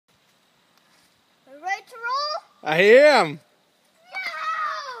I am.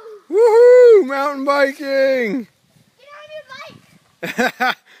 No! Woohoo! Mountain biking! Get on your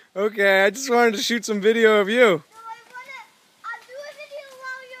bike! Okay, I just wanted to shoot some video of you. No, I'll do a video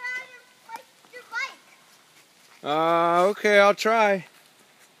while you're on your bike. Okay, I'll try.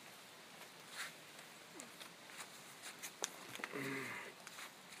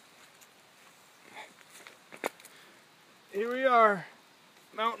 Here we are,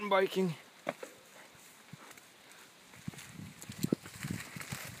 mountain biking.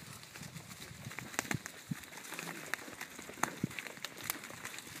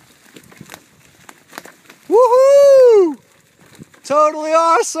 Woohoo! Totally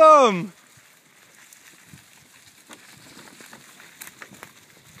awesome!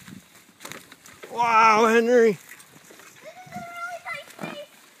 Wow, Henry.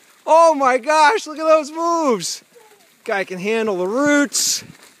 Oh my gosh, look at those moves. Guy can handle the roots.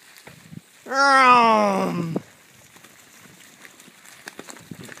 I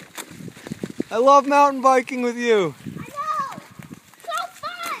love mountain biking with you. I know! So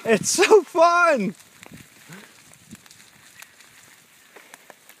fun! It's so fun!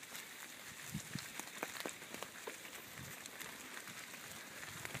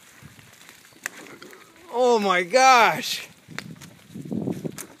 Oh my gosh!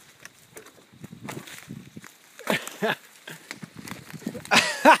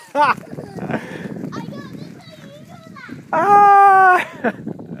 Ah!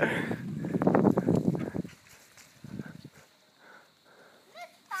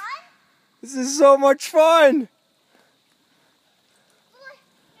 This is so much fun!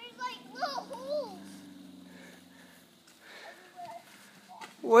 There's like little holes.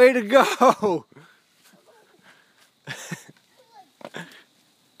 Way to go!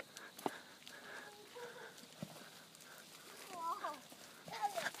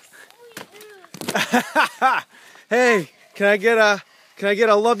 Hey, can I get a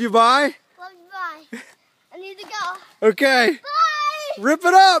love you bye? Love you, bye. I need to go. Okay. Bye! Rip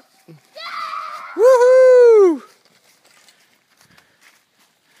it up! Yeah! Woohoo!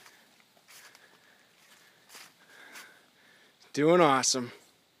 Doing awesome.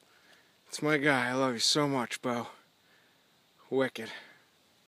 It's my guy. I love you so much, Bo. Wicked.